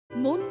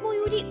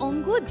মনময়ূরী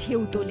অঙ্গ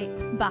ঢেউ তোলে,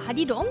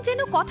 বাহারি রং যেন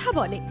কথা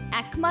বলে।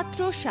 একমাত্র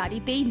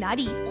শাড়িতেই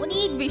নারী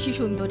অনেক বেশি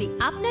সুন্দরী।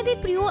 আপনাদের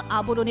প্রিয়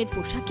আবরণের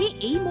পোশাকে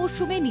এই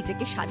মরশুমে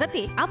নিজেকে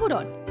সাজাতে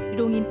আবরণ।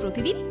 রঙিন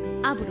প্রতিদিন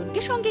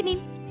আবরণকে সঙ্গে নিন,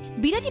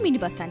 বিরাটি মিনি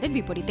বাস স্ট্যান্ডের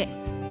বিপরীতে।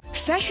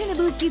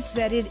 Fashionable kids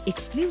ওয়্যারের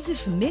exclusive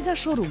mega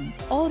showroom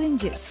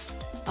oranges,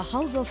 a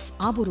house of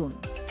আবরণ।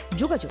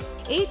 যোগাযোগ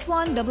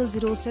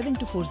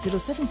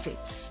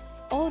 8100724076।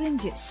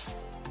 অরেঞ্জেস,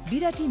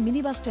 বিরাটি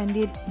মিনি বাস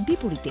স্ট্যান্ডের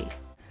বিপরীতে।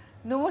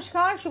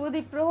 নমস্কার,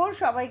 শুভদীপ প্রহর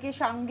সবাইকে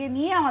সঙ্গে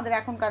নিয়ে আমাদের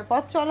এখনকার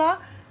পথ চলা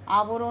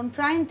আবরণ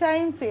প্রাইম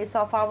টাইম ফেস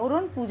অফ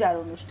আবরণ পূজার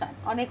অনুষ্ঠান।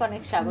 অনেক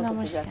অনেক স্বাগত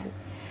পূজাকে।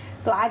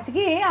 তো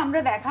আজকে আমরা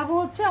দেখাবো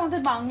হচ্ছে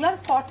আমাদের বাংলার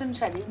কটন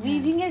শাড়ি,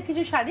 উইভিং এর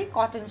কিছু শাড়ি,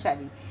 কটন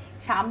শাড়ি।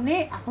 সামনে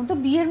এখন তো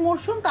বিয়ের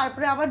মরশুম,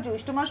 তারপরে আবার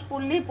জ্যৈষ্ঠ মাস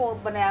পড়লেই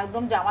মানে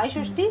একদম জামাই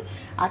ষষ্ঠী,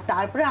 আর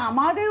তারপরে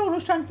আমাদের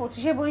অনুষ্ঠান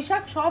 25শে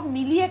বৈশাখ, সব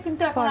মিলিয়ে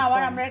কিন্তু এখন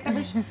আবার আমরা একটা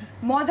বেশ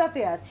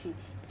মজাতে আছি।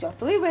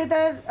 যতই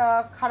ওয়েদার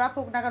খারাপ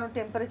হোক না কেন,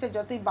 টেম্পারেচার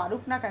যতই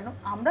বাড়ুক না কেন,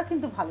 আমরা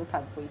কিন্তু ভালো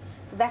থাকবোই।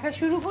 দেখা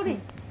শুরু করি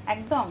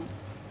একদম।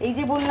 এই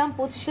যে বললাম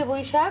 25শে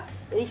বৈশাখ,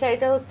 এই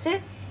শাড়িটা হচ্ছে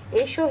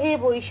এসো হে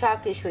বৈশাখ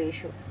এসো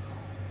এসো।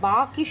 বা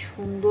কি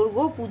সুন্দর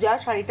গো পূজা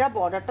শাড়িটা,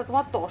 বর্ডারটা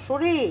তোমার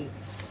তসরে।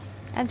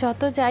 আর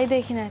যত যাই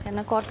দেখি না কেন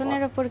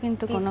কটনের ওপর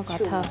কিন্তু কোনো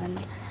কথা হবে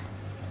না।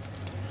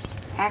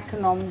 এক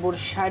নম্বর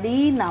শাড়ি,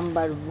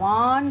 নাম্বার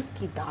 1।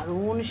 কি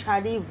দারুণ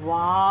শাড়ি,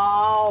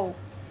 ওয়াও।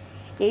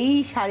 এই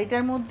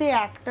শাড়িটার মধ্যে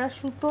একটা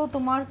সুতো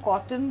তোমার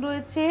কটন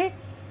রয়েছে,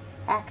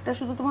 একটা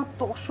সুতো তোমার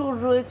তসর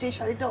রয়েছে।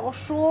 শাড়িটা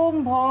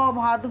অসম্ভব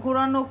হাত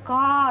ঘোরানো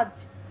কাজ।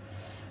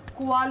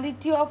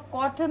 কোয়ালিটি অফ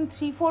কটন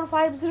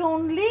 3450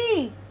 অনলি,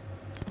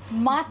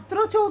 মাত্র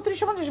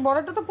 3450।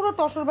 বড়টা তো পুরো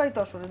তসর বাই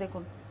তসরে,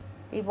 দেখুন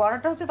এই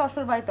বড়াটা হচ্ছে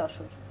তসর বাই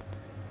তসর।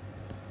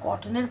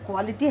 কটনের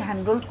কোয়ালিটি,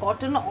 হ্যান্ডরোল্ড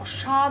কটন,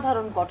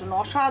 অসাধারণ কটন,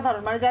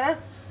 অসাধারণ। মানে যারা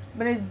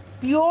মানে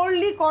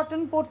পিওরলি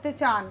কটন পরতে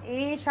চান,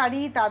 এই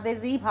শাড়ি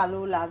তাদেরই ভালো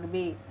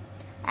লাগবে।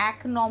 এক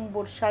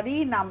নম্বর শাড়ি,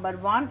 নাম্বার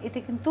 1। এতে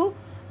কিন্তু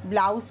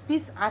ব্লাউজ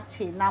পিস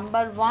আছে।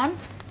 Number 1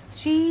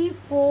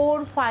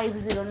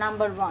 3450,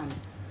 number 1।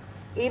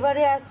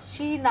 এবারে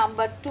আসছি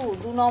নাম্বার 2,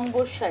 2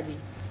 নম্বর শাড়ি।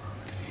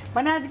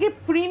 মানে আজকে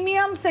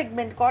প্রিমিয়াম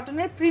সেগমেন্ট,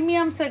 কটনের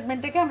প্রিমিয়াম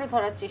সেগমেন্টটাকে আমরা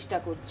ধরার চেষ্টা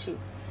করছি।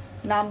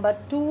 নাম্বার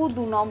 2,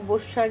 2 নম্বর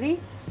শাড়ি,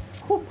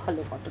 খুব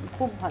ভালো কটন,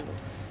 খুব ভালো।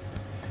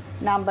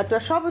 নাম্বার 2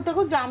 সব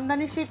দেখো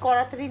জামদানি সেই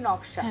করাতারি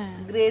নকশা,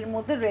 গ্রের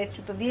মধ্যে রেড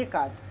সুতো দিয়ে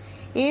কাজ।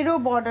 এরও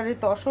বর্ডারে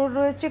তসর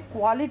রয়েছে।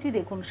 কোয়ালিটি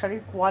দেখুন,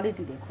 শাড়ির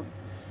কোয়ালিটি দেখুন,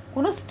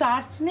 কোনো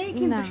স্টার্চ নেই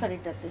কিন্তু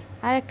শাড়িটাতে।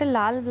 আর একটা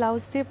লাল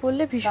ব্লাউজ দিয়ে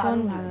পরলে ভীষণ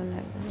ভালো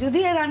লাগবে, যদি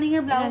রানিং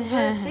এ ব্লাউজ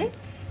রয়েছে।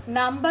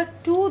 নাম্বার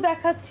 2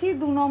 দেখাচ্ছি,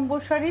 2 নম্বর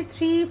শাড়ি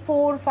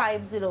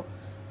 3450,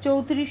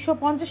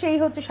 3450। এই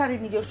হচ্ছে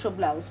শাড়ির নিজস্ব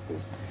ব্লাউজ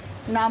পিস।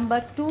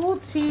 নাম্বার 2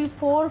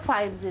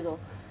 3450।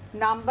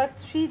 নাম্বার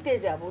 3 তে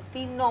যাব,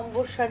 3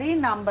 নম্বর শাড়ি,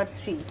 নাম্বার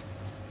 3।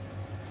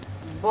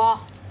 বাহ,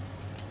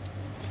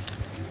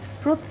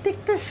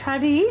 প্রত্যেকটা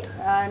শাড়ি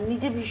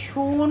নিজে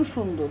ভীষণ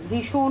সুন্দর,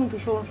 ভীষণ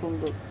ভীষণ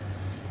সুন্দর।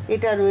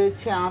 এটা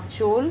রয়েছে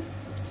আঁচল,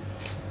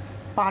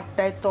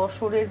 পাটটায়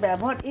তসরের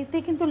ব্যবহার। এতে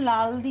কিন্তু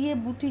লাল দিয়ে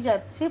বুটি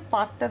যাচ্ছে,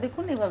 পাটটা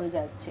দেখুন এভাবে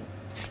যাচ্ছে।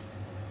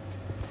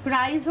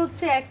 প্রাইস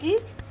হচ্ছে একই,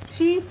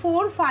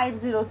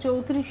 3450,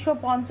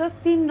 3450।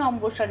 3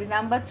 নম্বর sari,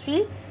 number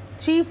 3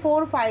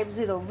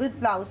 3450 with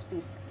blouse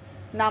piece,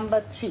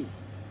 number 3।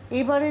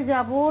 এবারে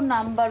যাব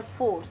নাম্বার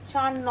 4,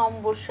 4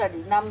 নম্বর শাড়ি,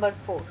 নাম্বার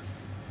 4।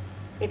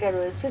 এটা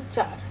রয়েছে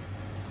 4।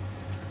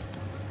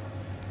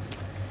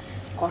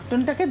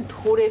 কটনটাকে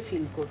ধরে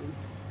ফিল করুন,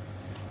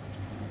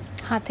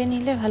 হাতে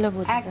নিলে ভালো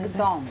বোঝা যাবে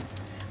একদম।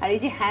 আর এই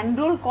যে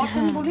হ্যান্ডরোল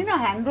কটন বলি না,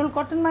 হ্যান্ডরোল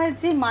কটন মানে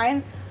যে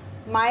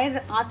মায়ের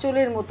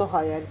আঁচলের মতো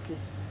হয় আর কি।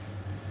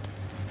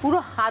 পুরো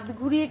হাত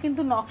ঘুরিয়ে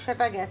কিন্তু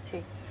নকশাটা গেছে।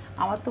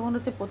 আমার তো মনে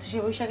হচ্ছে 25শে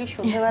বৈশাখে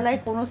সন্ধ্যাবেলায়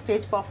কোনো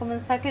স্টেজ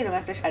পারফরমেন্স থাকলে এরকম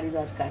একটা শাড়ি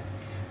দরকার।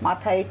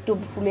 মাথায় একটু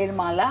ফুলের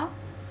মালা,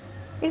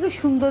 একটু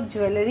সুন্দর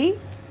জুয়েলারি,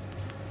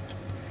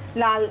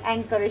 লাল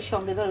অ্যাঙ্কারের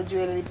সঙ্গে ধরো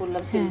জুয়েলারি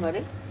পরলাম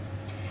সিলভারে।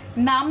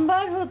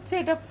 নাম্বার হচ্ছে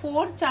এটা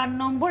 4, 4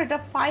 নম্বর। এটা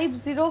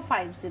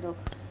 5050,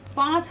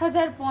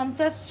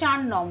 5050, 4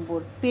 নম্বর।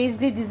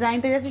 পেজলি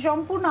ডিজাইনটা যাচ্ছে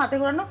সম্পূর্ণ হাতে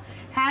ঘোরানো,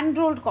 হ্যান্ড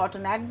রোল্ড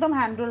কটন, একদম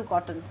হ্যান্ড রোল্ড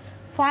কটন।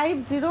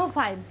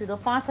 5050,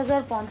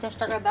 5050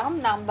 টাকা দাম।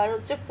 নাম্বার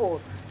হচ্ছে 4।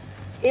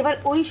 এবার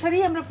ওই শাড়ি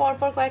আমরা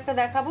পরপর কয়েকটা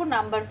দেখাবো।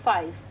 নাম্বার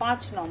 5,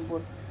 5 নম্বর।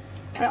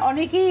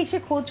 অনেকেই এসে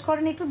খোঁজ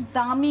করেন একটু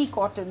দামি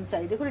কটন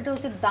চাই, দেখুন এটা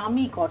হচ্ছে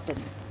দামি কটন।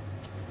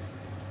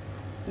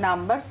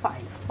 নাম্বার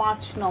 5,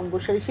 5 নম্বর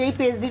শাড়ি। সেই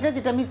পেজলিটা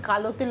যেটা আমি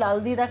কালোতে লাল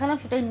দিয়ে দেখালাম,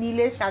 সেটাই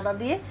নীলে সাদা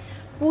দিয়ে।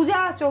 পূজা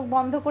চোখ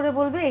বন্ধ করে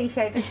বলবে এই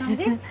শাড়িটার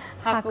সঙ্গে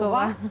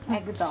হাকোবা,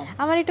 একদম।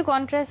 আমার একটু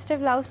কন্ট্রাস্টে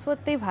ব্লাউজ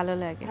পরতেই ভালো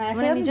লাগে,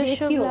 মানে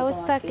নিজস্ব ব্লাউজ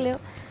থাকলেও।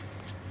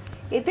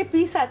 এতে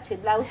পিস আছে,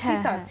 ব্লাউজ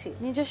পিস আছে,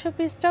 নিজস্ব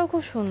পিসটাও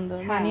খুব সুন্দর,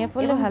 মানিয়ে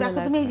পরলে ভালো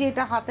লাগে। তুমি এই যে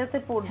এটা হাতাতে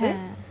পরবে,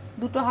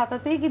 দুটো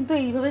হাতাতেই কিন্তু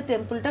এইভাবে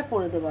টেম্পলটা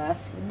করে দেওয়া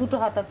আছে, দুটো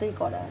হাতাতেই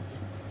করা আছে।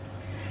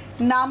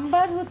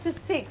 নাম্বার হচ্ছে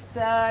 6,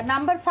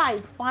 নাম্বার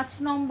 5, 5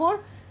 নম্বর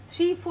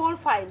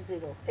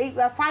 3450, এই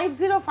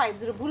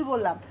 5050 ভুল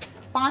বললাম।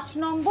 5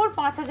 নম্বর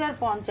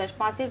 5050,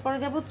 5-এর পরে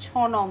যাব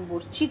 6 নম্বর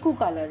চিকু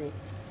কালারে।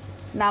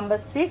 নাম্বার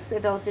 6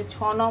 এটা হচ্ছে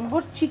 6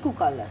 নম্বর চিকু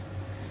কালার,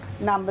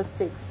 নাম্বার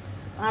 6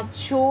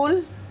 আঁচল।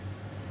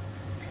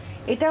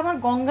 এটা আমার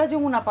গঙ্গা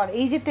যমুনা পাড়,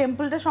 এই যে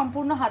টেম্পলটা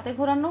সম্পূর্ণ হাতে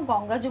ঘোরানো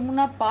গঙ্গা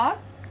যমুনা পাড়,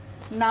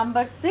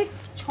 নাম্বার 6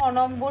 6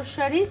 নম্বর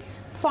শাড়ি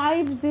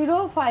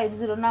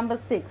 5050, নাম্বার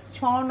 6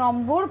 6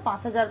 নম্বর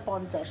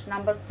 5050,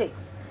 নাম্বার 6।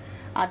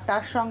 আর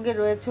তার সঙ্গে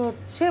রয়েছে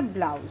হচ্ছে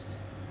ব্লাউজ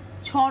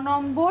 6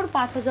 নম্বর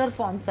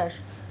 5050।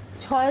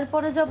 6-এর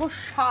পরে যাব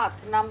 7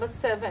 নাম্বার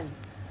 7,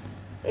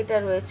 এটা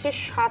রয়েছে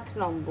 7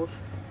 নম্বর,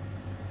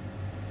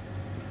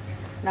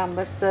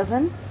 নাম্বার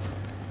 7।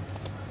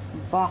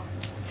 বাহ,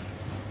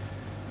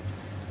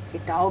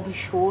 এটাও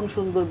ভীষণ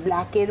সুন্দর,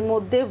 ব্ল্যাকের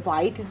মধ্যে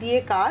হোয়াইট দিয়ে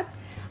কাজ,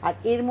 আর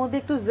এর মধ্যে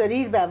একটু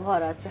জারির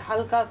ব্যবহার আছে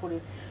হালকা করে।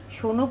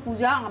 শোনো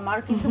পূজা, আমার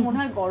কিন্তু মনে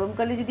হয়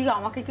গরমকালে যদি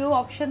আমাকে কেউ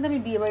অপশন দেয় আমি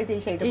বিয়ে বাড়িতে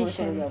এই শাড়িটা পরে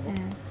চলে যাবো।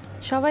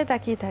 সবাই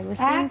তাকিয়ে থাকবে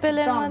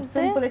সিম্পলের মধ্যে,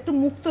 সিম্পল একটু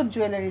মুক্ত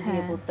জুয়েলারি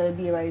দিয়ে পড়তে হবে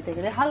বিয়ে বাড়িতে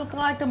গেলে, হালকা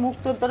একটা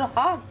মুক্ত ধরো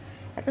হার,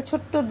 একটা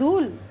ছোট্ট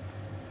দুল।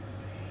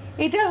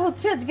 এটা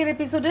হচ্ছে আজকের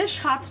এপিসোডের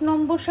 7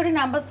 নম্বর sari,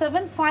 number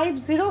 7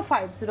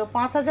 5050,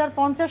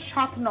 5050,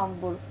 7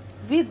 number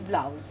with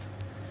blouse.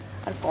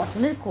 আর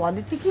কটনের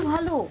কোয়ালিটি কি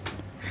ভালো।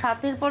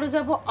 7-এর পরে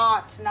যাব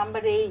 8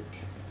 নাম্বার 8,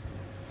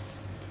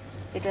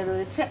 এটা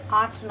রয়েছে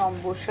 8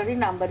 নম্বর শাড়ি,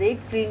 নাম্বার 8,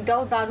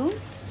 প্রিন্টটাও দারুণ,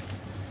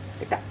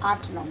 এটা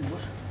 8 নম্বর,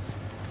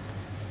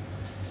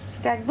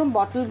 এটা একদম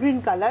বটল গ্রিন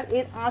কালার।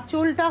 এর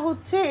আঁচলটা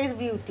হচ্ছে এর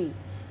বিউটি,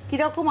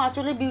 কিরকম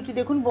আঁচলে বিউটি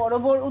দেখুন, বড়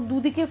বড়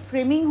দুদিকে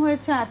ফ্রেমিং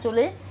হয়েছে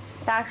আঁচলে,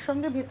 তার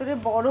সঙ্গে ভেতরে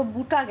বড়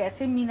বুটা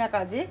গেছে মিনা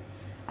কাজে।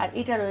 আর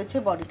এটা রয়েছে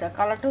বডিটা,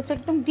 কালারটা হচ্ছে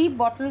একদম ডিপ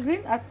বটল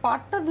গ্রিন, আর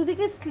পাটটা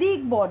দুদিকে স্লিক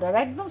বর্ডার,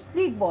 একদম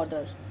স্লিক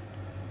বর্ডার।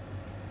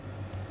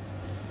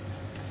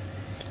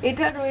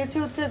 এটা রয়েছে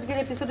হচ্ছে আজকের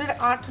এপিসোডের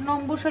 8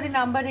 নম্বর sari,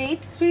 number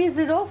 8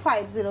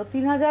 3050,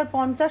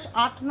 3050,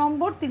 8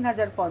 number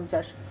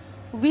 3050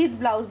 with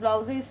blouse,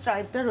 ব্লাউজে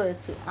স্ট্রাইপটা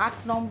রয়েছে। 8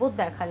 নম্বর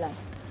দেখালাম।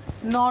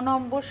 9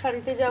 নম্বর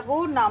শাড়িতে যাব,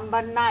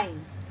 নাম্বার 9,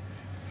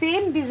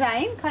 সেম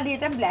ডিজাইন, খালি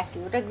এটা ব্ল্যাকে,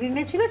 ওটা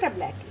গ্রিনে ছিল, এটা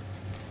ব্ল্যাকে।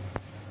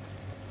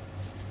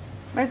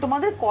 মানে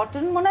তোমাদের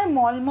কটন মনে হয়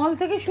মলমল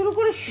থেকে শুরু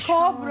করে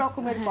সব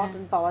রকমের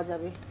কটন পাওয়া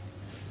যাবে,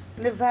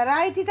 মানে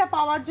ভ্যারাইটিটা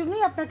পাওয়ার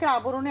জন্যই আপনাকে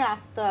আবরণে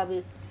আসতে হবে।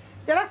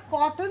 যারা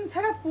কটন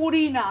ছাড়া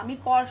পরি না, আমি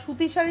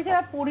সুতি শাড়ি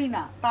ছাড়া পরি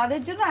না,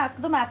 তাদের জন্য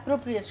একদম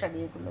অ্যাপ্রোপ্রিয়েট শাড়ি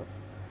এগুলো।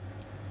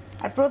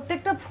 আর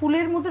প্রত্যেকটা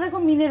ফুলের মধ্যে দেখো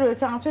মিনে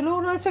রয়েছে, আঁচলেও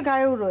রয়েছে,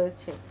 গায়েও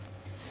রয়েছে।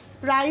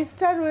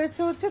 প্রাইসটা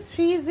রয়েছে হচ্ছে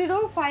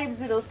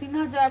 3050,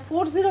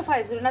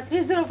 4050 না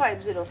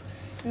 3050,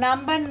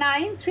 number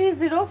 9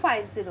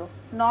 3050,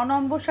 9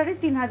 number sari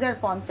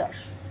 3050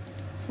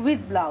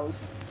 with blouse.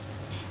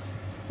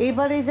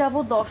 এবারে যাব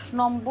 10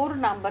 নম্বর,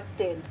 নাম্বার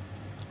 10।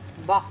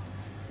 বাহ,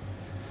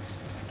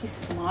 কি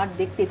স্মার্ট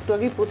দেখতে। একটু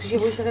আগে 25শে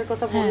বৈশাখের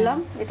কথা বললাম,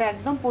 এটা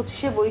একদম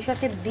 25শে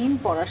বৈশাখের দিন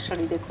পরার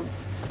শাড়ি। দেখুন,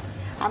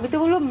 আমি তো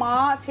বলবো মা,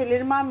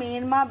 ছেলের মা,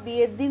 মেয়ের মা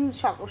বিয়ের দিন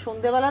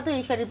সন্ধ্যেবেলা তো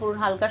এই শাড়ি পরুন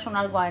হালকা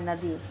সোনার গয়না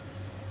দিয়ে,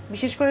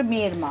 বিশেষ করে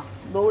মেয়ের মা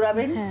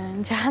দৌড়াবেন,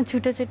 যা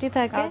ছুটোছুটি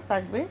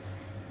থাকবে।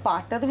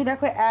 পাটটা তুমি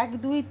দেখো 1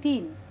 2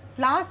 3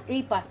 প্লাস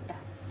এই পাটটা,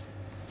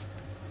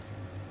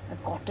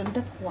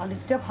 কটনটা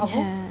কোয়ালিটিটা ভাবো,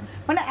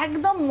 মানে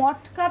একদম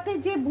মটকাতে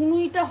যে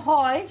বুনুইটা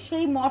হয়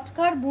সেই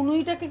মটকার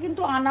বুনুইটাকে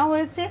কিন্তু আনা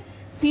হয়েছে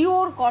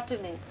pure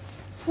কটনে।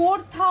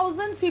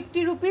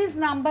 4050 rupees,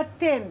 number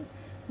 10,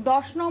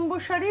 10 number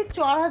sari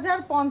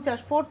 4050,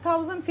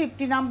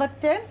 4050, number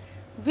 10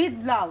 with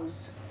blouse.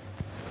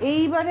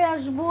 এইবারে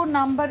আসবো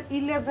নাম্বার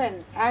 11,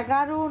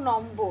 11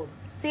 নম্বর,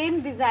 সেম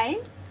ডিজাইন,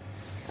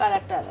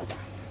 কালারটা আলাদা।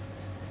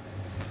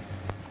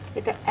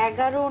 এটা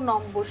 11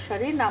 নম্বর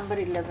শাড়ি, নাম্বার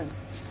 11,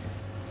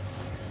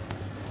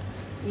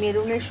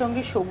 মেরুনের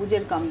সঙ্গে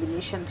সবুজের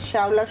কম্বিনেশন,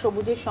 শ্যাওলা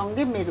সবুজের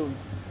সঙ্গে মেরুন,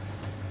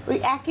 ওই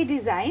একই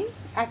ডিজাইন,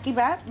 একই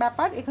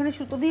ব্যাপার। এখানে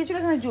সুতো দিয়েছিল,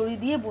 এখানে জড়ি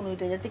দিয়ে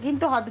বুনুইটা যাচ্ছে,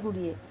 কিন্তু হাত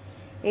ঘুরিয়ে।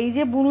 এই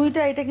যে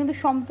বুনুইটা, এটা কিন্তু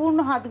সম্পূর্ণ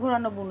হাত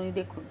ঘোরানো বুনুই,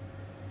 দেখুন।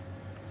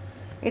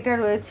 এটা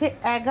রয়েছে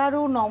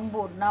 11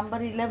 নম্বর, নাম্বার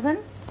 11,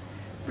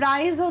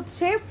 প্রাইস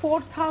হচ্ছে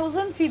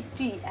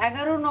 4050,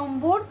 11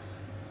 নম্বর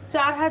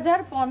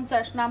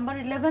 4050, নাম্বার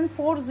 11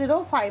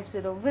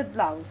 4050 উইথ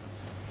ব্লাউজ।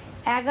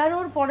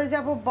 11-র পরে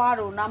যাব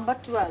 12, নাম্বার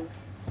 12,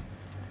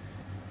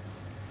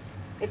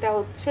 এটা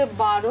হচ্ছে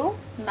 12,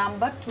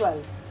 নাম্বার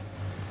 12।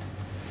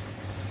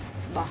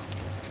 বাহ,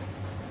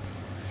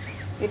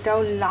 এটাও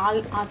লাল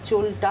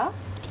আঁচলটা,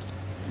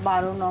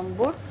 12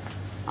 নম্বর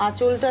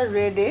আঁচলটা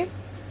রেডে,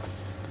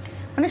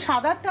 মানে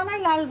সাদার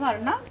টানায় লাল ভার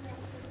না,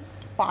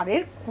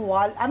 পাড়ের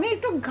আমি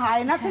একটু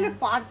গায়ে না ফেলে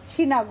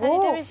পারছি না গো,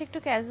 এটা বেশ একটু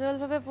ক্যাজুয়াল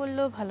ভাবে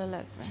পরলেও ভালো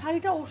লাগবে।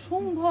 শাড়িটা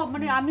অসম্ভব,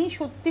 মানে আমি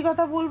সত্যি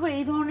কথা বলবো,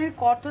 এই ধরনের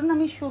কটন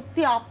আমি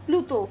সত্যি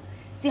আপ্লুত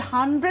যে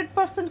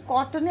 100%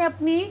 কটনে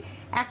আপনি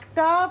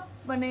একটা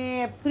মানে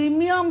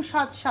প্রিমিয়াম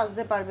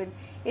সাজতে পারবেন।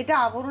 এটা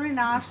আবরণে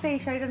না আসলে, এই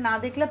শাড়িটা না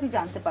দেখলে আপনি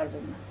জানতে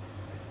পারবেন না।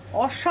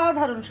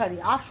 অসাধারণ শাড়ি।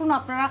 আসুন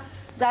আপনারা,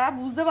 যারা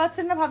বুঝতে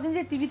পারছেন না, ভাবছেন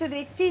যে টিভিতে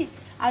দেখছি,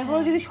 আমি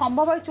বলবো যদি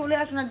সম্ভব হয় চলে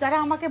আসুন। আর যারা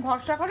আমাকে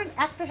ভরসা করেন,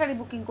 একটা শাড়ি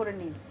বুকিং করে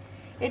নিন।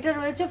 এটা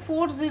রয়েছে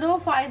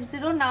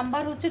 4050,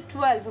 নাম্বার হচ্ছে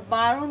 12,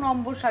 12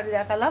 নম্বর শাড়ি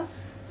দেখালাম,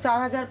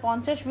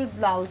 4050 উইথ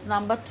ব্লাউজ,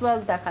 নাম্বার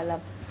 12 দেখালাম।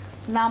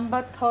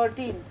 নাম্বার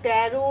 13,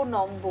 13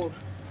 নম্বর,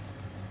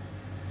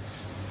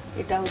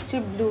 এটা হচ্ছে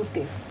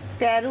ব্লুতে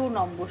 13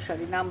 নম্বর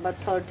শাড়ি, নাম্বার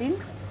 13।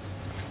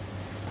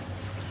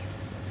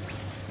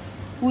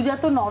 পূজা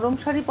তো নরম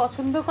শাড়ি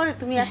পছন্দ করে,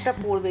 তুমি একটা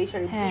পরবে এই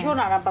শাড়ি, ভীষণ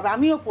আরাম পাবে,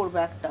 আমিও পরবো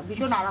একটা,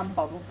 ভীষণ আরাম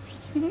পাবো।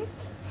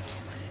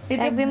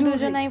 এটা একদিন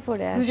দুজনেই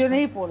পরে আসবো।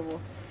 দুজনেই পরবো,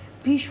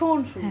 ভীষণ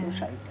সুন্দর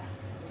শাড়িটা।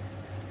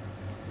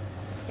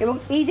 এবং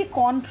এই যে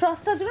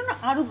কন্ট্রাস্টটার জন্য না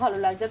আরো ভালো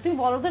লাগছে। তুমি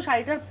বলো তো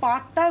শাড়িটার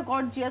পাটটা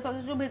গর্জিয়াস,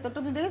 অথচ ভেতরটা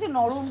তুমি দেখেছো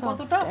নরম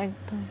কতটা।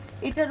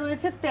 এটা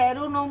রয়েছে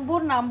 13 নম্বর,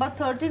 number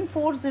 13,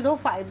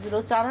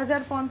 4050,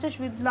 4050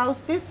 with blouse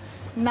piece,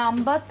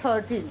 number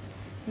 13।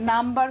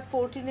 Number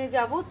 14-এ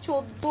যাব,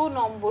 14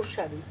 নম্বর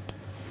শাড়ি,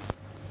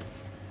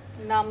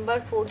 নাম্বার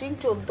 14,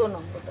 14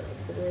 নম্বরটা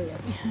রয়ে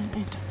গেছে।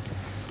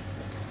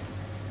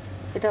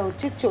 এটা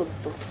হচ্ছে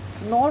 14,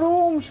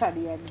 নরম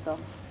শাড়ি একদম,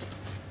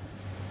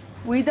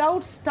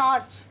 উইদাউট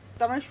স্টার্চ।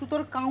 তার মানে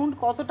সুতোর কাউন্ট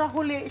কতটা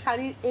হলে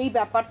শাড়ির এই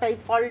ব্যাপারটা, এই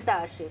ফলটা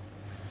আসে।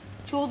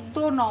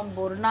 14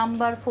 নম্বর,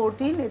 নাম্বার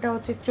 14, এটা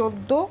হচ্ছে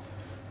 14,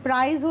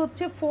 প্রাইস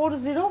হচ্ছে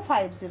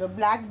 4050,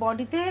 ব্ল্যাক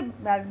বডিতে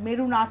আর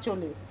মেরুন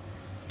আঁচলে।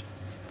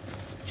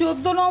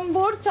 14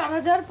 নম্বর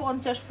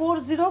 4050,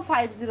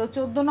 4050,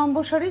 14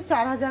 নম্বর শাড়ি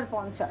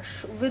 4050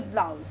 উইথ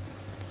ব্লাউজ।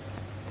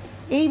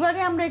 এইবারে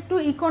আমরা একটু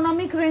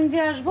ইকোনমিক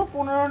রেঞ্জে আসবো,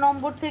 15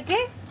 নম্বর থেকে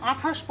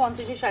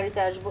 2850 শাড়িতে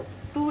আসবো,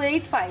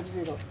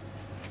 2850,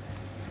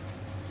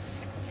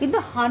 কিন্তু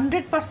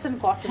 100%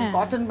 কটন,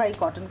 কটন বাই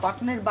কটন,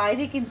 কটনের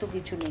বাইরে কিন্তু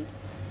কিছু নেই।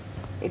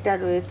 এটা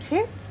রয়েছে,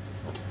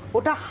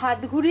 ওটা হাত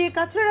ঘুরিয়ে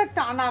কাজ, এটা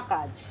টানা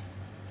কাজ।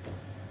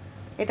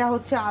 এটা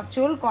হচ্ছে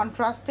আঁচল,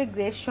 কন্ট্রাস্টে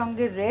গ্রের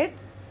সঙ্গে রেড,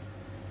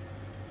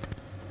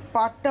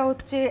 পাড়টা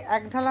হচ্ছে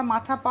এক ঢালা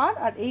মাথা পাড়,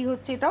 আর এই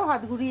হচ্ছে এটাও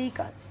হাত ঘুরিয়েই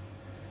কাজ,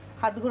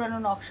 হাত ঘোরানো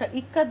নকশা,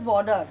 ইক্কাত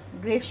বর্ডার,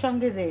 গ্রের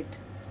সঙ্গে রেড।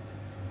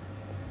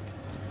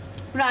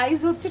 প্রাইস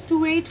হচ্ছে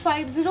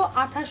 2850,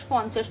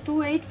 2850,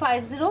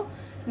 2850,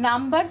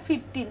 number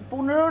 15,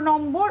 15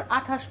 number,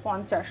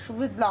 2850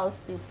 with blouse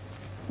piece,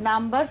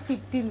 number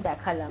 15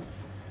 দেখালাম।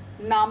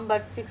 নাম্বার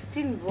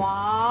 16,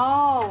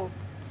 ওয়াও,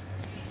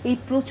 এই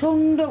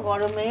প্রচন্ড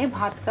গরমে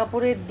ভাত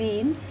কাপড়ের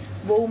দিন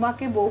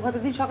বৌমাকে বউ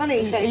ভাতের দিন সকালে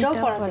এই শাড়িটাও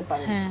পরাতে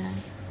পারে।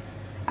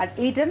 আর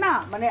এইটা না,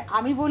 মানে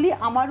আমি বলি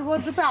আমার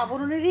ওয়ার্ড্রোবে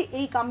আবরণেরই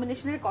এই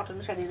কম্বিনেশনের কটন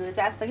শাড়ি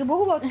রয়েছে আজ থেকে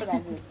বহু বছর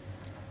আগে।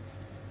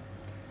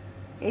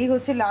 এই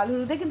হচ্ছে লাল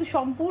হলুদে, কিন্তু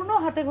সম্পূর্ণ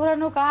হাতে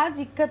ঘোরানো কাজ,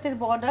 ইক্কাতের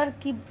বর্ডার,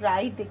 কি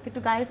ব্রাইট দেখতে।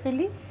 একটু গায়ে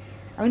ফেলি,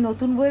 আমি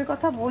নতুন বইয়ের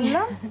কথা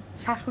বললাম,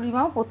 শাশুড়ি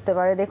মাও পরতে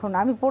পারে। দেখুন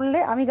আমি পরলে,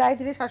 আমি গায়ে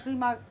দিলে শাশুড়ি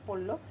মা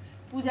পরলো,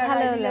 পূজা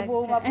গায়ে দিলে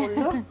বৌমা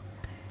পরলো,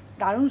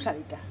 দারুণ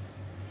শাড়িটা।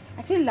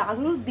 অ্যাকচুয়ালি লাল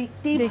হলুদ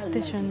দেখতে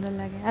সুন্দর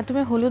লাগে। আর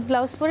তুমি হলুদ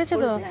ব্লাউজ পরেছো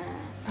তো,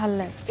 ভালো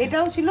লাগে।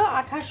 এটাও ছিল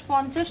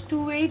 2850,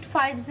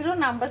 2850,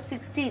 number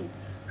 16,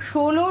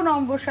 16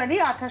 number sari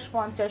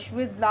 2850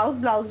 with blouse,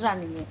 blouse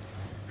running এ।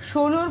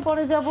 16-র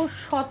পরে যাব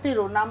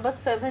 17, নাম্বার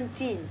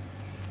 17,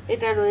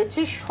 এটা রয়েছে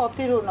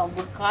 17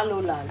 নম্বর, কালো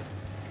লাল,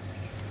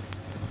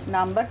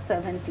 নাম্বার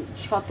 17,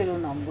 17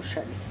 নম্বর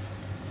শাড়ি।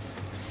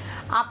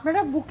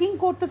 আপনারা বুকিং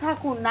করতে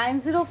থাকুন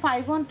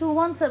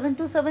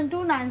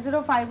 9051217272,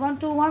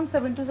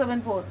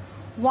 9051217274,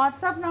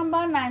 হোয়াটসঅ্যাপ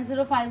নাম্বার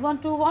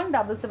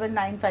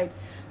 9051217795।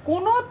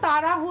 কোনো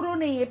তাড়াহুড়ো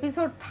নেই,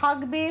 এপিসোড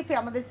থাকবে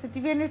আমাদের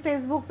সিটিভিএনের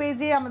ফেসবুক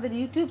পেজে, আমাদের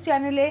ইউটিউব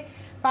চ্যানেলে,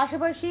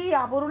 পাশাপাশি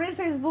আবরণের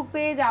ফেসবুক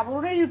পেজ,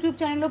 আবরণের ইউটিউব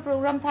চ্যানেলও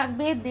প্রোগ্রাম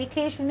থাকবে।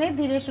 দেখে শুনে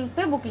ধীরে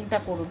সুস্থে বুকিংটা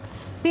করুন,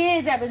 পেয়ে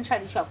যাবেন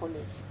শাড়ি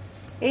সকলে।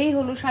 এই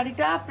হলো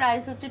শাড়িটা,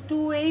 প্রাইস হচ্ছে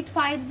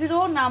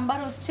 2850, নাম্বার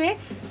হচ্ছে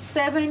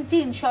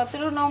 17,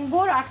 17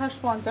 নম্বর,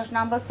 2850,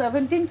 নাম্বার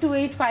 17,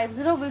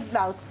 2850 উইথ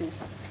ব্লাউজ পিস।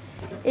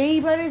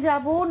 এইবারে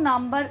যাব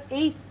নাম্বার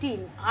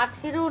 18,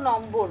 18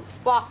 নম্বর,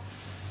 বাহ,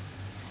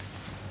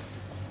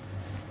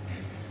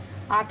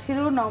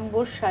 18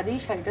 নম্বর শাড়ি,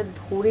 শাড়িটা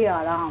ধরে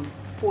আরাম,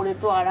 পরে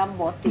তো আরাম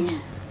বটেই।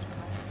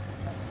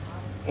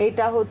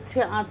 এটা হচ্ছে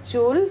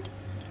আঁচল,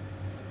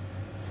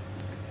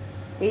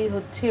 এই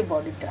হচ্ছে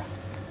বডিটা।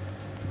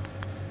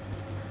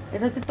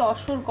 এটা হচ্ছে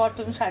তসর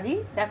কটন শাড়ি,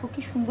 দেখো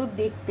কি সুন্দর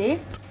দেখতে,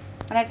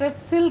 মানে একটা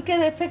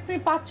সিল্কের এফেক্ট তুমি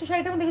পাচ্ছ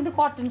শাড়িটার মধ্যে, কিন্তু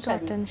কটন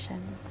শাড়ি।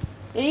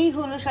 এই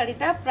হলো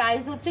শাড়িটা,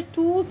 প্রাইস হচ্ছে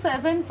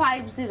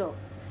 2750।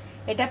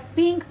 এটা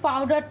পিঙ্ক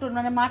পাউডার টোন,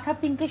 মানে মাথা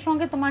পিঙ্কের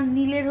সঙ্গে তোমার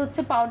নীলের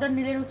হচ্ছে পাউডার,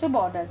 নীলের হচ্ছে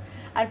বর্ডার,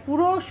 আর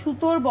পুরো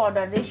সুতোর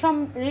বর্ডার,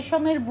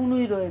 রেশমের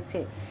বুনুই রয়েছে।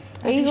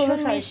 এই হলো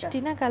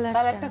শাড়িটা,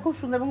 কালারটা খুব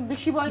সুন্দর এবং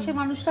বেশি বয়সের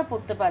মানুষরা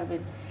পরতে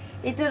পারবেন।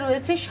 এটা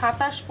রয়েছে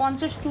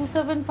 2750,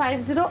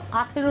 2750,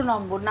 18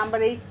 নম্বর,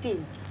 নাম্বার 18।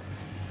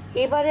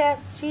 এবারে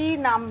আসছি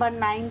নাম্বার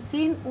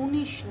 19,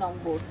 19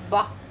 নম্বর,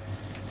 বাহ,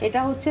 এটা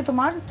হচ্ছে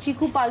তোমার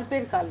চিকু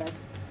পাল্পের কালার,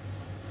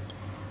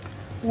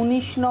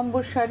 19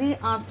 নম্বর শাড়ি,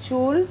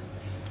 আঁচল,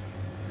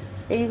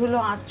 এই হলো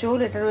আঁচল,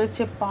 এটা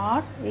রয়েছে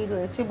পাড়, এই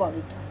রয়েছে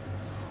বডিটা।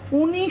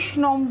 19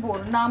 নম্বর,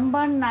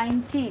 নাম্বার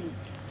 19,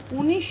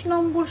 19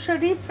 নম্বর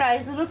শাড়ি,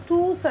 প্রাইস হলো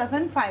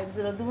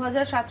 2750,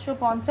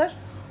 2750,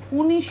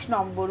 19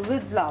 নম্বর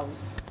উইথ ব্লাউজ।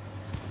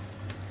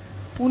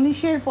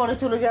 19-এর পরে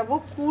চলে যাব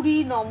 20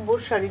 নম্বর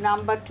শাড়ি,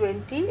 নাম্বার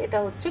 20, এটা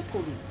হচ্ছে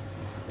 20।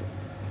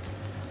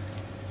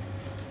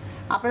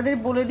 আপনাদের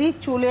বলে দিই,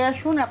 চলে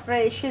আসুন, আপনারা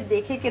এসে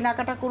দেখে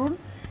কেনাকাটা করুন।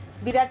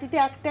 বিরাটিতে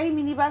একটাই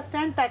মিনি বাস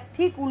স্ট্যান্ড, তার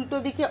ঠিক উল্টো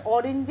দিকে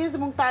অরেঞ্জেস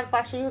এবং তার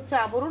পাশেই হচ্ছে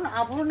আবরণ।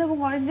 আবরণ এবং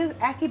অরেঞ্জেস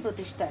একই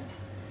প্রতিষ্ঠান।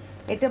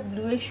 এটা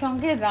ব্লু এর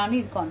সঙ্গে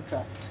রানীর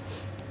কন্ট্রাস্ট।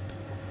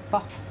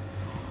 বাহ,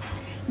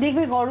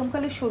 দেখবে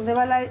গরমকালে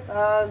সন্ধ্যেবেলায়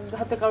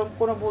হয়তো কারো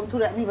কোনো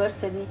বন্ধুর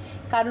অ্যানিভার্সারি,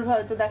 কারোর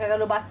হয়তো দেখা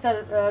গেল বাচ্চার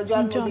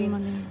জন্মদিন,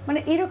 মানে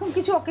এরকম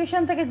কিছু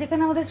অকেশন থাকে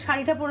যেখানে আমাদের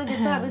শাড়িটা পরে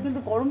যেতে হবে, কিন্তু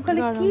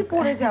গরমকালে কি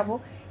পরে যাব,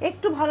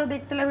 একটু ভালো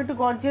দেখতে লাগবে, একটু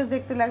গর্জিয়াস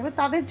দেখতে লাগবে,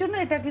 তাদের জন্য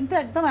এটা কিন্তু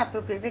একদম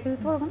অ্যাপ্রোপ্রিয়েট। রেখে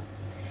দিতে পারবো না?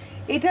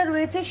 এটা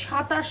রয়েছে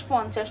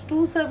 2750,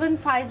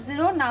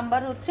 2750,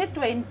 নাম্বার হচ্ছে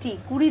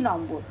 20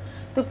 নম্বর।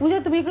 তো পূজা,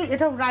 তুমি একটু,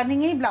 এটা রানিং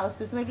এই ব্লাউজ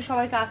পিস, তুমি একটু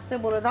সবাইকে আসতে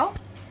বলে দাও।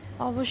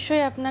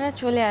 অবশ্যই আপনারা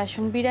চলে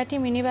আসুন, বিরাটি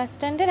মিনি বাস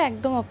স্ট্যান্ডের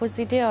একদম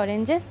অপোজিটে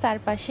অরেঞ্জেস, তার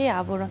পাশেই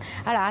আবরণ।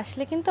 আর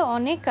আসলে কিন্তু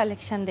অনেক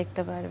কালেকশন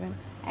দেখতে পারবেন।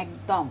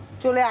 একদম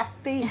চলে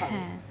আসতেই হবে।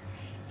 হ্যাঁ,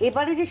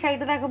 এবারে যে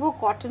শাড়িটা দেখাবো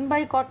cotton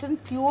by cotton,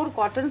 pure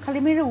cotton. খালি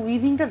মেয়ের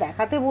উইভিংটা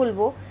দেখাতে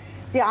বলবো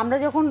যে আমরা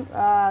যখন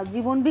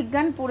জীবন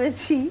বিজ্ঞান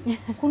পড়েছি,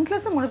 কোন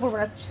ক্লাসে মনে পড়বে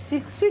না,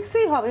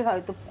 6 হবে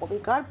হয়তো,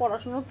 কবেকার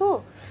পড়াশোনা তো,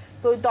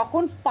 তো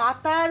তখন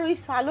পাতার ওই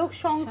শালক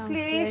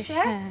সংশ্লেষ,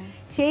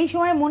 সেই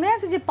সময় মনে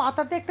আছে যে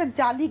পাতাতে একটা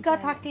জালিকা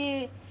থাকে,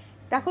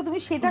 দেখো তুমি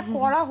সেটা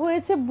করা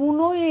হয়েছে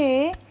বুনোয়ে,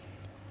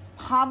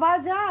 ভাবা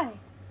যায়?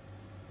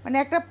 মানে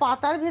একটা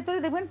পাতার ভেতরে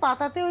দেখবেন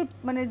পাতাতে ওই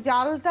মানে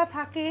জালটা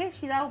থাকে,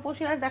 শিরা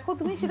উপশিরা, দেখো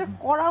তুমি সেটা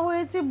করা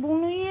হয়েছে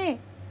বুনুইয়ে,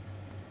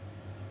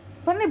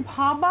 মানে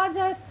ভাবা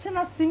যাচ্ছে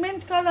না।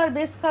 সিমেন্ট কালার,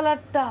 বেস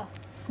কালারটা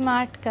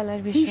স্মার্ট কালার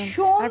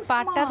ভীষণ। আর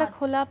পাটটা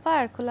খোলা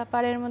পাড়, খোলা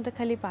পাড়ের মধ্যে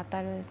খালি পাতা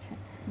রয়েছে,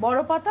 বড়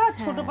পাতা আর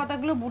ছোট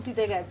পাতাগুলো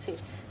বুটিতে গেছে।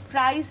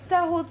 প্রাইসটা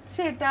হচ্ছে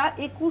এটা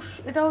 21,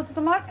 এটা হচ্ছে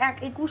তোমার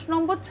 21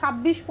 নম্বর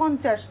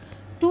 2650,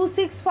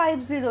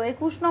 2650,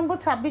 21 নম্বর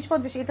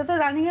 2650। এটা তো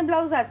রানিং এ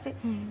ব্লাউজ আছে,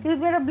 কিন্তু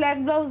তুমি একটা ব্ল্যাক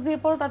ব্লাউজ দিয়ে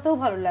পরো তাতেও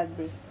ভালো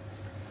লাগবে,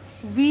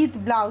 উইথ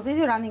ব্লাউজ। এই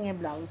যে রানিং এ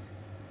ব্লাউজ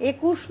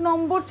 21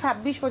 নম্বর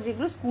 2650,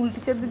 এগুলো স্কুল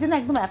টিচারদের জন্য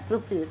একদম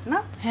অ্যাপ্রোপ্রিয়েট না?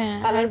 হ্যাঁ,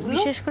 আর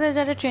বিশেষ করে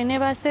যারা ট্রেনে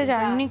বাসে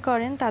জার্নি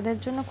করেন তাদের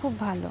জন্য খুব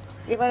ভালো।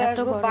 এবার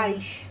আসবো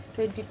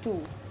 22,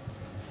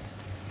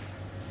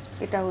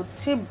 এটা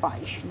হচ্ছে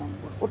 22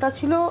 নম্বর। ওটা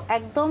ছিল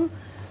একদম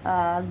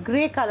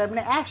গ্রে কালার,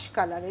 মানে অ্যাশ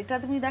কালার। এটা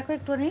তুমি দেখো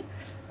একটুখানি,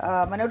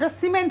 মানে ওটা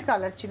সিমেন্ট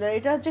কালার ছিল,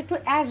 এটা হচ্ছে একটু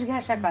অ্যাশ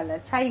ঘেঁষা কালার,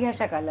 ছাই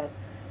ঘেঁষা কালার,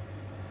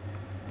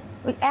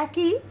 ওই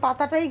একই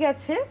পাতাটাই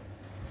গেছে।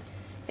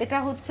 এটা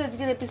হচ্ছে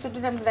আজকের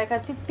এপিসোডে আমরা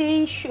দেখাচ্ছি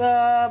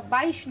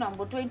 22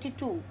 নম্বর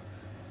 22,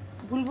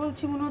 ভুল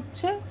বলছি মনে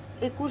হচ্ছে,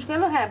 21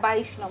 গেল, হ্যাঁ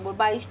 22 নম্বর,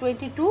 22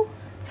 22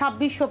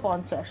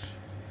 2650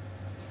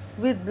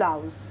 উইথ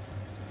ব্লাউজ।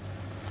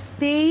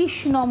 23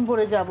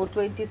 নম্বরে যাব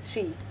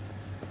 23।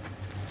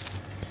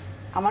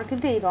 আমার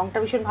কিন্তু এই রংটা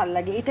ভীষণ ভালো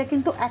লাগে। এটা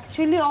কিন্তু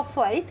অ্যাকচুয়ালি অফ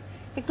হোয়াইট,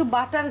 একটু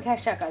বাটার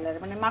ঘেঁষা কালার,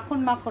 মানে মাখন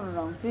মাখন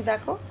রং। তুমি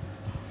দেখো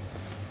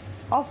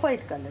অফ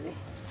হোয়াইট কালারে,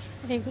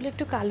 এগুলো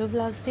একটু কালো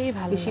ব্লাউজ দিয়েই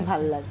ভালো, বেশি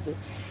ভালো লাগবে।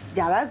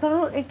 যারা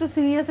ধরো একটু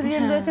সিনিয়র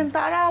সিটিজেন রয়েছেন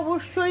তারা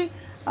অবশ্যই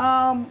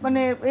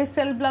মানে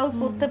সেলফ ব্লাউজ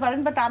পরতে পারেন,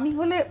 বাট আমি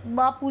হলে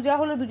বা পূজা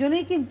হলে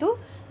দুজনেই কিন্তু,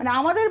 মানে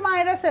আমাদের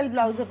মায়েরা সেলফ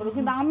ব্লাউজে পরবো,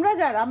 কিন্তু আমরা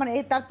যারা মানে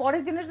তার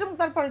পরের জেনারেশন এবং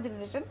তার পরের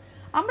জেনারেশন,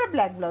 আমরা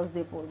ব্ল্যাক ব্লাউজ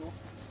দিয়ে পরবো।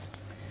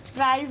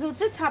 প্রাইস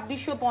হচ্ছে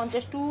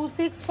 2650,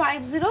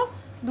 2650,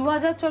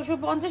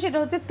 2650। এটা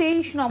হচ্ছে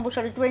 23 নম্বর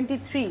শাড়ি,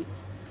 23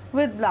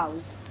 উইথ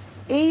ব্লাউজ।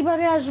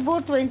 এইবারে আসবো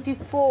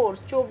 24,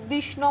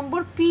 24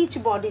 নম্বর পিচ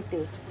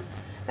বডিতে।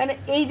 মানে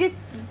এই যে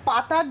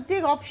পাতার যে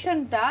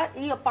অপশনটা,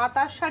 এই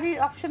পাতার শাড়ির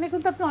অপশনে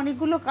কিন্তু আপনি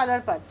অনেকগুলো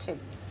কালার পাচ্ছেন।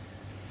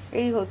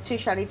 এই হচ্ছে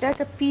শাড়িটা,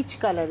 একটা পিচ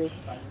কালারে,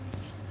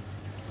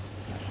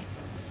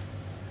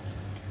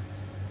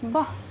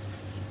 বাহ,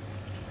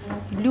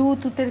 ব্লু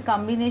তুতের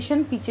কম্বিনেশন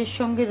পিচের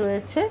সঙ্গে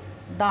রয়েছে,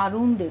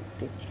 দারুণ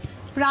দেখতে।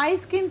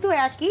 প্রাইস কিন্তু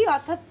একই,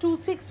 অর্থাৎ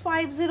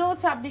 2650,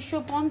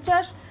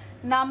 2650,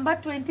 নাম্বার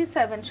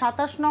 27,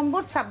 27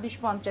 নম্বর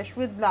 2650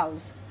 উইথ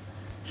ব্লাউজ।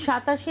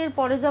 27-এর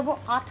পরে যাব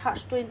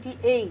 28,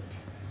 28,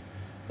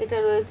 এটা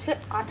রয়েছে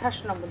 28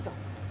 নম্বর। দাও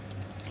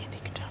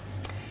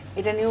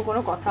এটা নিয়েও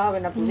কোনো কথা হবে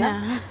না পূজা,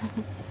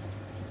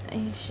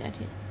 এই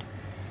শাড়ি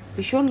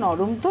ভীষণ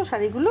নরম তো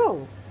শাড়িগুলো।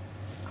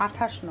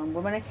 28 নম্বর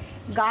মানে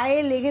গায়ে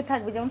লেগে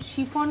থাকবে, যেমন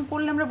শিফন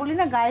পরলে আমরা বলি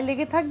না গায়ে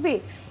লেগে থাকবে,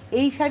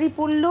 এই শাড়ি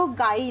পরলেও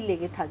গায়েই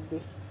লেগে থাকবে।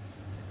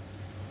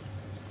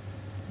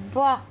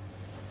 বাহ,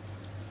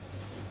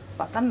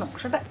 পাতার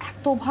নকশাটা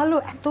এত ভালো,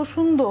 এত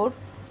সুন্দর,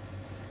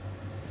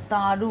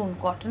 দারুণ।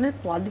 কটনের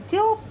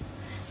কোয়ালিটিও,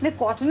 মানে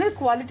কটনের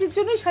কোয়ালিটির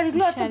জন্যই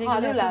শাড়িগুলো এত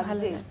ভালো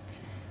লাগছে।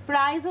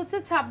 প্রাইস হচ্ছে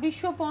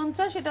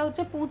 2650, এটা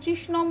হচ্ছে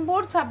 25 নম্বর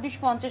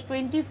 2650,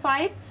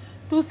 25,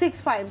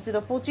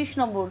 2650, 25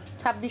 নম্বর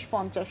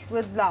 2650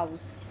 উইথ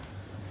ব্লাউজ।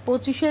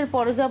 25-এর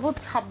পরে যাব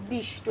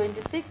 26,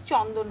 26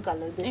 চন্দন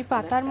কালার। এই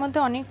পাতার মধ্যে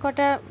অনেক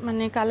কটা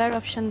মানে কালার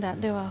অপশন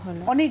দেওয়া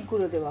হলো,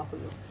 অনেকগুলো দেওয়া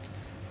হলো।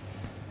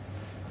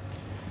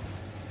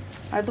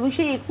 আর তুমি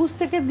সেই 21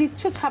 থেকে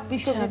দিচ্ছ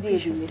 26 অবধি দিয়ে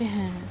দিলে।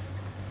 হ্যাঁ,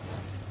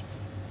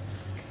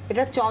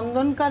 এটা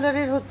চন্দন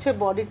কালারের হচ্ছে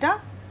বডিটা,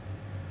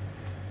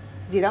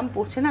 যেরাম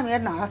পড়ছে না, আমি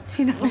আর নাড়াচ্ছি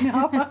না,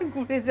 আবার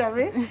ঘুরে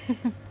যাবে।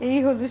 এই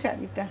হলো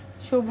শাড়িটা,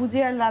 সবুজে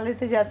আর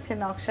লালেতে যাচ্ছে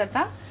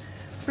নকশাটা।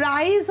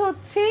 প্রাইস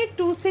হচ্ছে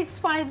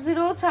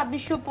 2650,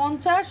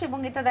 2650, এবং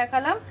এটা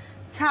দেখালাম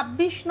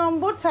 26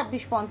 নম্বর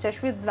 2650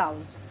 উইথ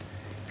ব্লাউজ।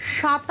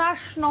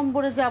 27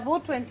 নম্বরে যাব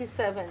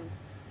 27।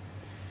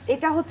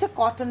 এটা হচ্ছে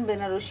cotton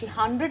Banarasi,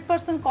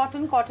 100%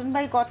 cotton, cotton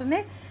by কটনে।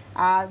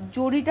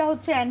 জরিটা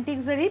হচ্ছে অ্যান্টিক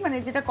জারি, মানে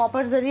যেটা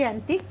কপার জারি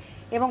অ্যান্টিক,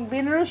 এবং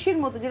বেনারসির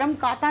মতো যেরকম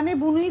কাতানে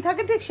বুনুই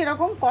থাকে ঠিক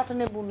সেরকম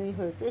কটনে বুনুই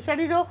হয়েছে। এই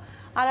শাড়িরও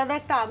আলাদা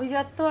একটা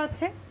আভিজাত্য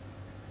আছে।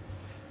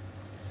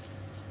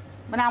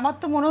 মানে আমার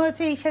তো মনে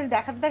হয়েছে এই শাড়ি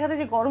দেখাতে দেখাতে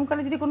যে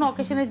গরমকালে যদি কোনো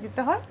অকেশনে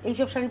যেতে হয়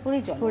এইসব শাড়ি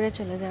পরেই পরে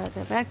চলে যাওয়া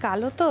যাবে। আর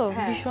কালো তো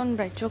ভীষণ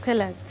ব্রাইট, চোখে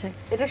লাগছে।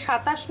 এটা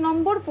 27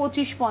 নম্বর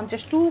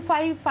 2550,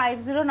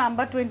 2550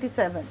 নাম্বার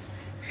 27।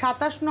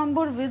 27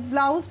 number with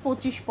blouse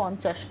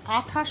 2550।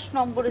 28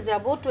 নম্বরে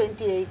যাব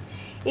 28।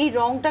 এই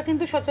রংটা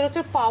কিন্তু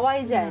সচরাচর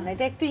পাওয়াই যায় না,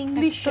 এটা একটু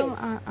ইংলিশ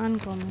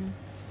আনকমন।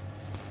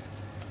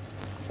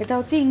 এটা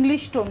হচ্ছে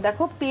ইংলিশ টোন।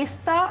 দেখো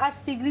পেস্তা আর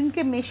সি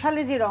গ্রিনকে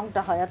মেশালে যে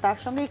রংটা হয়, আর তার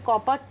সঙ্গে এই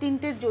কপার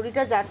টিন্টের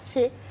জড়িটা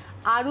যাচ্ছে,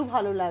 আরো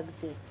ভালো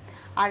লাগছে।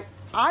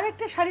 আর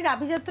একটা শাড়ির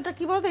আভিজাত্যটা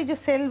কি বলতো, এই যে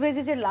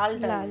সেলভেজে যে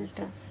লালটা,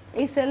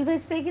 এই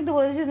সেলভেজটাই কিন্তু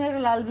বলেছে তুমি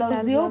একটা লাল ব্লাউজ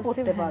দিয়েও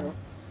পরতে পারো।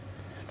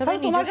 তবে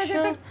তোমার কাছে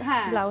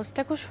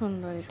ব্লাউজটা খুব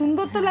সুন্দর,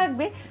 সুন্দর তো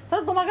লাগবে।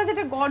 তাহলে তোমার কাছে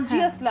একটা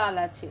গর্জিয়াস লাল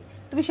আছে,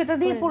 তুমি সেটা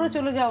দিয়ে পরে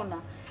চলে যাও না।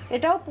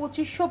 এটাও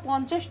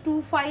 2550,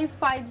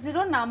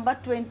 2550 নাম্বার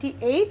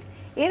 28।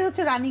 এর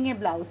হচ্ছে রানিং এ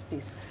ব্লাউজ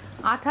পিস।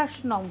 28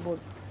 নম্বর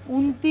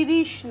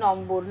 29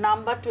 নম্বর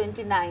নাম্বার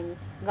 29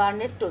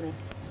 গার্নেট টোনে।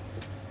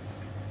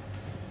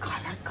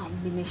 কালার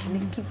কম্বিনেশনে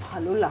কি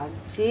ভালো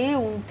লাগছে।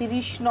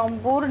 29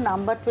 নম্বর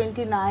নাম্বার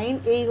 29।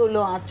 এই হলো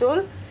আঁচল।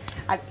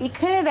 আর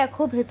এখানে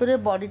দেখো ভেতরে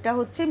বডিটা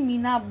হচ্ছে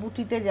মিনা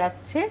বুটিতে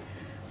যাচ্ছে।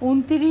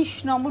 29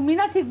 নম্বর,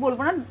 মিনা ঠিক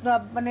বলবো না,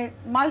 মানে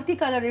মাল্টি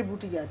কালারের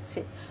বুটি যাচ্ছে।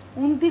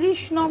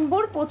 29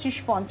 নম্বর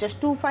 2550,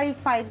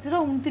 2550,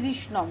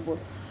 29 নম্বর।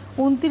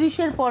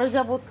 29-এর পরে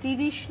যাব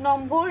 30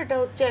 নম্বর। এটা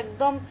হচ্ছে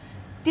একদম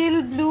টিল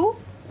ব্লু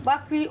বা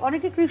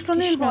অনেকে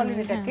কৃষ্ণনীল বলেন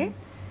এটাকে।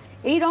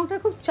 এই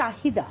রংটার খুব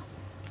চাহিদা,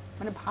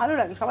 মানে ভালো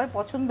লাগে, সবাই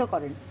পছন্দ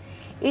করেন।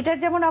 এটা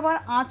যেমন আবার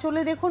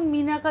আঁচলে দেখুন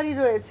মিনাকারি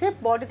রয়েছে,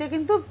 বডিতে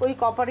কিন্তু ওই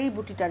কপারের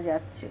বুটিটা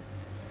যাচ্ছে।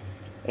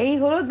 এই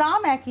হলো,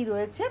 দাম একই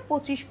রয়েছে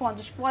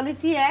 2550,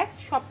 কোয়ালিটি এক,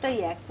 সবটাই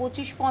এক।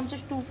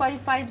 2550,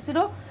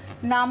 2550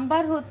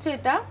 নাম্বার হচ্ছে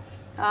এটা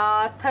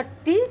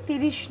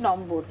 30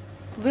 নম্বর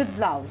উইথ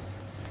ব্লাউজ।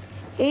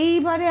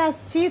 এইবারে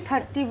আসছি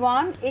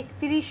 31,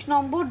 31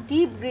 নম্বর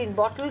deep green,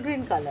 bottle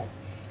green colour.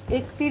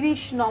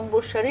 31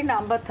 নম্বর শাড়ি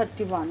নাম্বার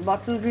 31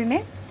 বটল গ্রিনে।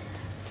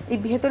 এই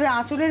ভেতরে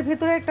আঁচলের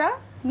ভেতরে একটা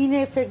মিনে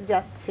এফেক্ট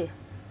যাচ্ছে।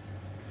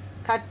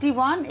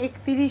 31,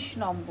 31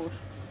 নম্বর।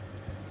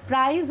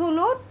 প্রাইস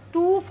হলো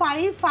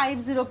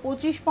 2550,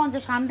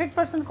 2550,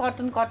 100%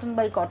 cotton, cotton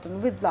by cotton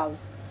with blouse.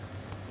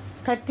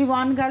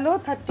 31 গেল।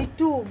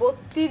 32,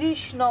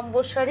 32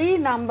 নম্বর শাড়ি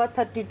নাম্বার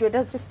 32। এটা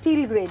হচ্ছে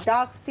still grey,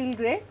 dark still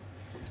grey,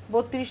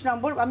 32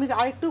 নম্বর। আমি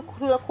আরেকটু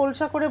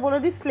খোলসা করে বলে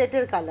দিই,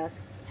 স্লেটের কালার।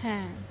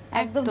 হ্যাঁ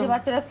একদম যে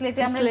বাচ্চারা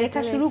স্লেটে আমরা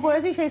লেখা শুরু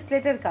করেছি সেই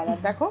স্লেটের কালার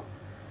দেখো।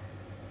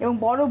 এবং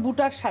বড়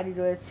বুটার শাড়ি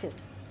রয়েছে।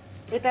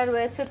 এটা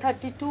রয়েছে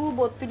 32,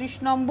 32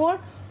 নম্বর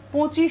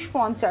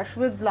 2550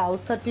 উইথ ব্লাউজ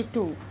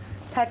 32।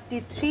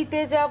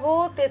 33-তে যাব,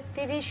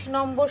 33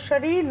 নম্বর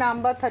শাড়ি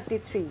নাম্বার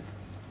 33।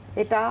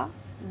 এটা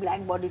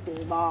ব্ল্যাক বডিতে,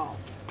 বাহ!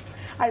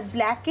 আর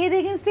ব্ল্যাকের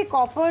এগেইনস্টে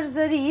কপার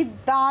জারি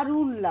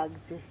দারুণ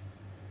লাগছে।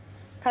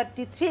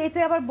 33, এতে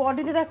আবার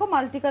বডিতে দেখো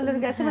মাল্টি কালার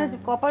গেছে, মানে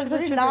কপার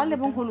জারি লাল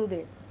এবং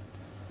হলুদে।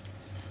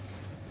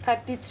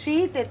 33,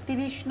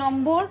 33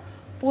 নম্বর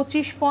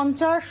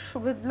 2550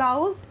 উইথ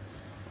ব্লাউজ।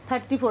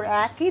 34,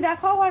 একই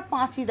দেখাও আর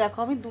 5ই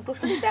দেখাও, আমি দুটো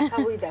শাড়ি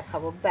দেখাবোই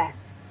দেখাবো, ব্যাস,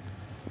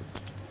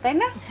 তাই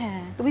না?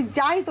 হ্যাঁ, তুমি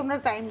যাই তোমরা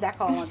টাইম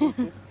দেখাও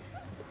আমাদেরকে।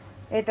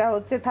 এটা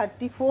হচ্ছে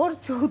 34,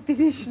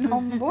 34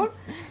 নম্বর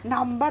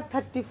নাম্বার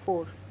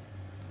 34,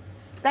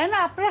 তাই না?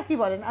 আপনারা কি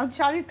বলেন,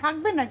 শাড়ি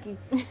থাকবে নাকি,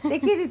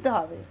 দেখিয়ে দিতে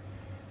হবে।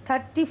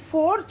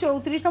 34,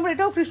 34 নম্বর,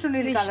 এটাও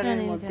কৃষ্ণনীল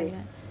কালারের মধ্যে।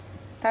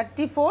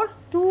 34,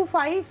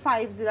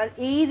 2550। আর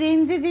এই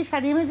রেঞ্জে যে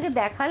শাড়ি আমি আজকে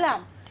দেখালাম,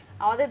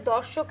 আমাদের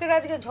দর্শকের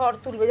আজকে ঝড়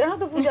তুলবে, জানো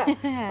তো পূজা।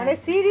 মানে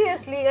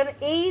সিরিয়াসলি, কারণ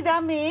এই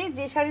দামে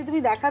যে শাড়ি তুমি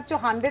দেখাচ্ছ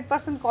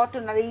 100%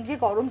 কটন, আর এই যে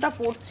গরমটা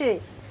পড়ছে,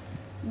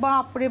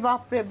 বাপ রে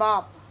বাপ রে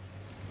বাপ।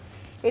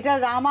 এটা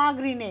রামা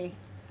গ্রিনে,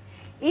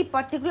 এই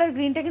পার্টিকুলার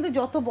গ্রিনটা কিন্তু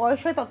যত বয়স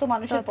হয় তত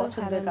মানুষের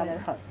পছন্দের কালার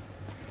হয়।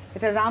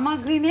 এটা রামা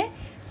গ্রিনে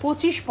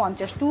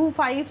 2550,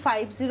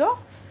 2550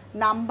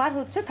 নাম্বার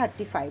হচ্ছে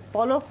 35।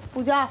 বলো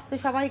পূজা, আসতে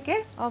সবাইকে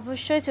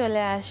অবশ্যই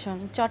চলে আসুন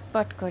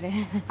চটপট করে।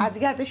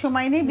 আজকে হাতে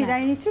সময় নেই,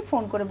 বিদায় নিচ্ছি।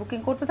 ফোন করে বুকিং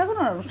করতে থাকুন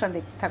আর অনুষ্ঠান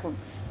দেখতে থাকুন।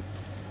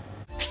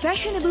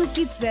 Fashionable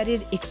kids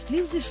ওয়্যারের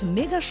exclusive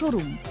mega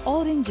showroom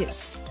oranges,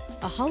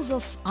 a house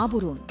of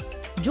আবরণ।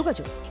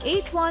 যোগাযোগ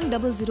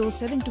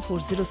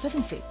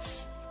 8100724076।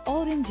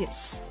 অরেঞ্জেস,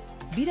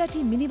 বিরাটি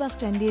মিনি বাস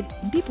স্ট্যান্ডের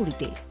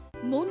বিপরীতে।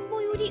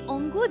 মনময়ূরী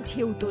অঙ্গ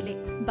ঢেউ তোলে,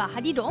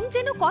 বাহারি রং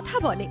যেন কথা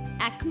বলে।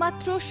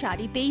 একমাত্র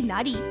শাড়িতেই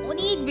নারী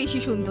অনেক বেশি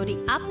সুন্দরী।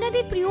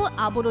 আপনাদের প্রিয়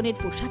আবরণের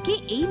পোশাকে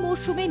এই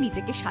মরশুমে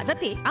নিজেকে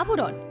সাজাতে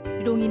আবরণ।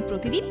 রঙিন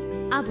প্রতিদিন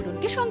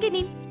আবরণকে সঙ্গে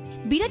নিন,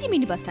 বিরাটি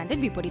মিনি বাস স্ট্যান্ডের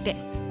বিপরীতে।